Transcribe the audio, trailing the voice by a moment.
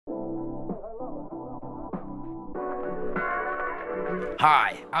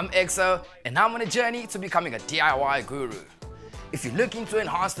Hi, I'm EXO and I'm on a journey to becoming a DIY guru. If you're looking to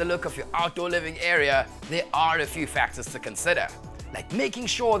enhance the look of your outdoor living area, there are a few factors to consider, like making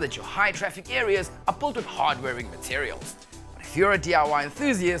sure that your high traffic areas are built with hard-wearing materials. But if you're a DIY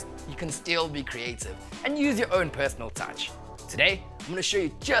enthusiast, you can still be creative and use your own personal touch. Today, I'm going to show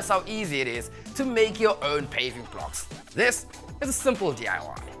you just how easy it is to make your own paving blocks. This is a simple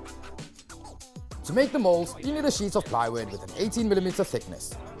DIY. To make the molds, you need a sheet of plywood with an 18mm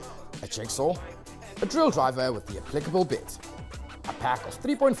thickness, a jigsaw, a drill driver with the applicable bit, a pack of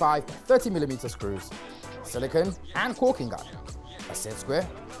 3.5 by 30mm screws, silicone and caulking gun, a set square,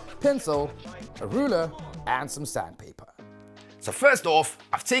 pencil, a ruler and some sandpaper. So first off,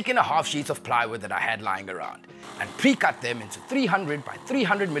 I've taken a half sheet of plywood that I had lying around and pre-cut them into 300 by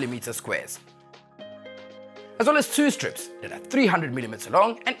 300mm squares, as well as two strips that are 300mm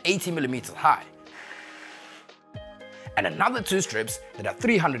long and 80mm high, and another two strips that are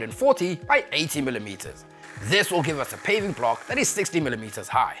 340 by 80mm. This will give us a paving block that is 60mm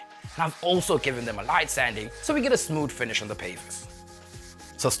high. And I've also given them a light sanding so we get a smooth finish on the pavers.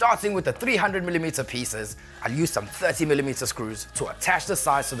 So starting with the 300mm pieces, I'll use some 30mm screws to attach the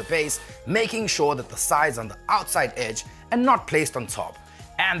sides to the base, making sure that the sides on the outside edge and not placed on top,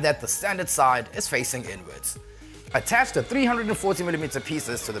 and that the sanded side is facing inwards. Attach the 340mm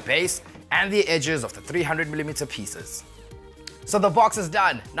pieces to the base and the edges of the 300mm pieces. So the box is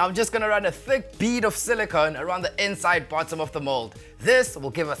done. Now I'm just going to run a thick bead of silicone around the inside bottom of the mold. This will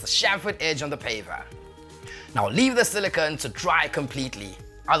give us a chamfered edge on the paver. Now leave the silicone to dry completely.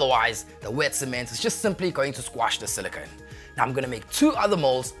 Otherwise, the wet cement is just simply going to squash the silicone. Now I'm going to make two other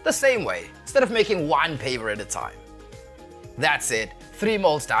molds the same way, instead of making one paver at a time. That's it. 3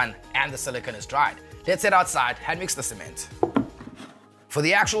 molds done and the silicone is dried. Let's head outside and mix the cement. For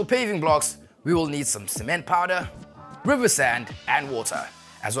the actual paving blocks, we will need some cement powder, river sand and water,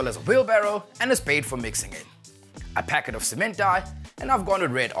 as well as a wheelbarrow and a spade for mixing in, a packet of cement dye, and I've gone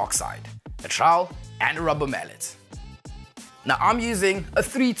with red oxide, a trowel and a rubber mallet. Now I'm using a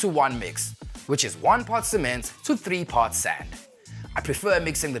 3-to-1 mix, which is 1 part cement to 3 parts sand. I prefer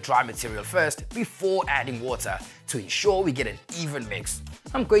mixing the dry material first before adding water to ensure we get an even mix.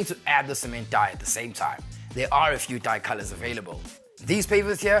 I'm going to add the cement dye at the same time. There are a few dye colors available. These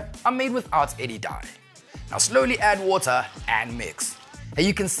pavers here are made without any dye. Now slowly add water and mix. And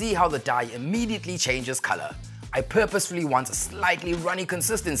you can see how the dye immediately changes color. I purposefully want a slightly runny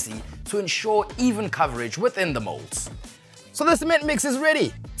consistency to ensure even coverage within the molds. So the cement mix is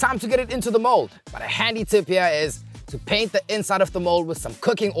ready. Time to get it into the mold. But a handy tip here is to paint the inside of the mold with some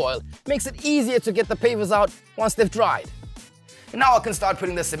cooking oil. Makes it easier to get the pavers out once they've dried. And now I can start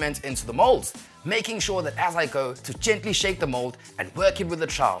putting the cement into the molds, making sure that as I go to gently shake the mold and work it with a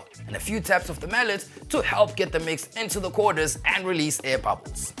trowel and a few taps of the mallet to help get the mix into the corners and release air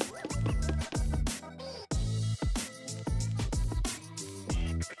bubbles.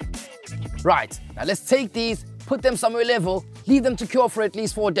 Right, now let's take these, put them somewhere level, leave them to cure for at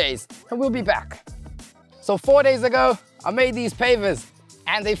least 4 days, and we'll be back. So 4 days ago, I made these pavers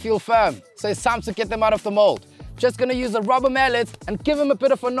and they feel firm, so it's time to get them out of the mold. Just gonna use a rubber mallet and give them a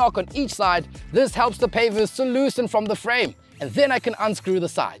bit of a knock on each side. This helps the pavers to loosen from the frame, and then I can unscrew the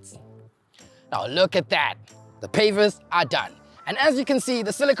sides. Now look at that, the pavers are done. And as you can see,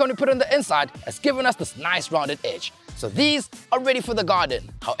 the silicone we put on the inside has given us this nice rounded edge. So these are ready for the garden.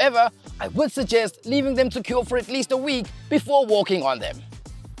 However, I would suggest leaving them to cure for at least a week before walking on them.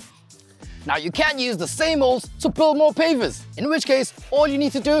 Now you can use the same molds to build more pavers, in which case all you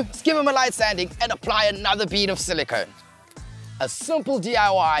need to do is give them a light sanding and apply another bead of silicone. A simple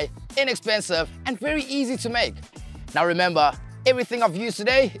DIY, inexpensive and very easy to make. Now remember, everything I've used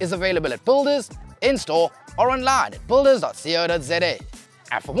today is available at Builders, in-store or online at builders.co.za.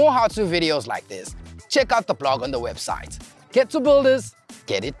 And for more how-to videos like this, check out the blog on the website. Get to Builders,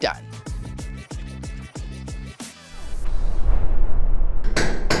 get it done.